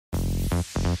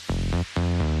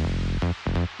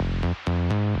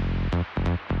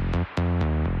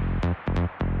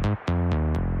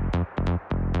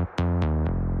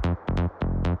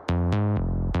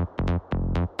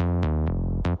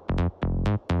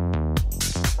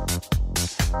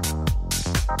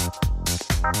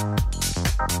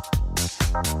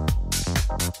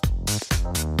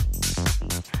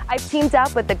I've teamed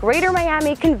up with the Greater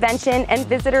Miami Convention and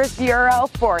Visitors Bureau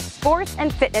for Sports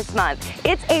and Fitness Month.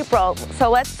 It's April,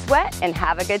 so let's sweat and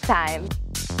have a good time.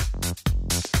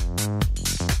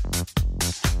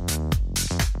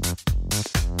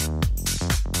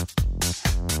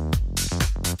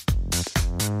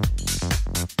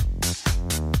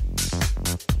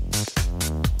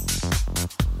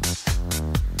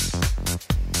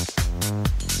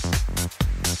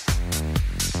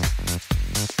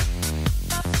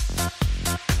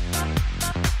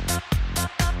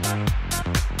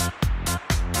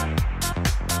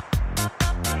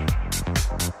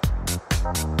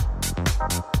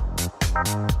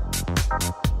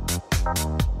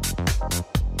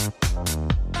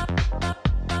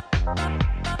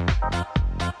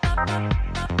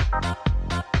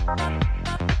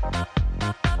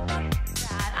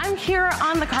 I'm here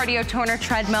on the Cardio Toner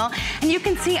treadmill, and you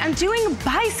can see I'm doing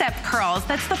bicep curls.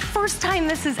 That's the first time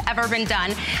this has ever been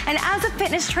done. And as a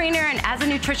fitness trainer and as a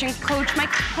nutrition coach, my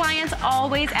clients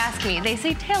always ask me, they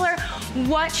say, Taylor,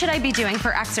 what should I be doing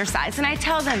for exercise? And I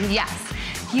tell them, yes,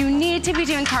 you need to be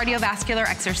doing cardiovascular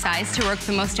exercise to work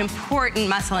the most important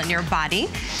muscle in your body,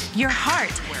 your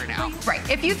heart. Where now? Right,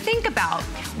 if you think about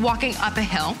walking up a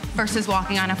hill versus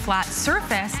walking on a flat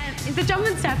surface, the jump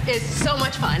and step is so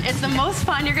much fun. It's the most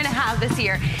fun you're gonna have this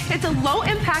year. It's a low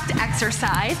impact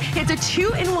exercise, it's a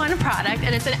 2-in-1 product,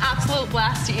 and it's an absolute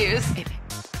blast to use.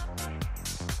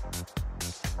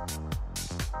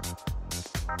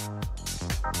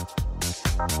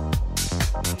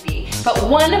 But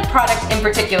one product in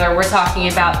particular we're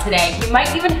talking about today, you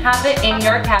might even have it in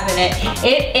your cabinet.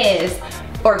 It is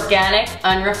organic,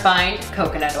 unrefined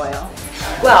coconut oil.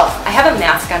 Well, I have a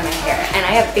mask on my hair and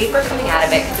I have vapor coming out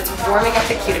of it because it's warming up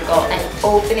the cuticle and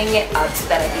opening it up so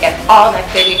that I can get all that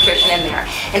good nutrition in there.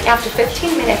 And after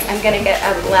 15 minutes, I'm gonna get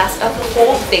a blast of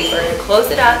cold vapor to close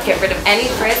it up, get rid of any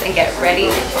frizz, and get ready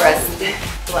for a sleep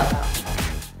blowout.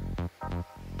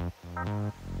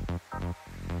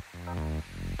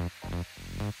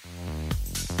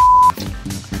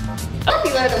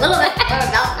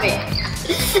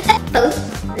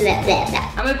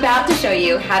 I'm about to show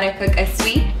you how to cook a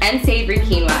sweet and savory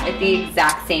quinoa at the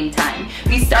exact same time.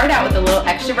 We start out with a little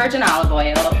extra virgin olive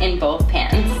oil in both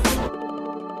pans.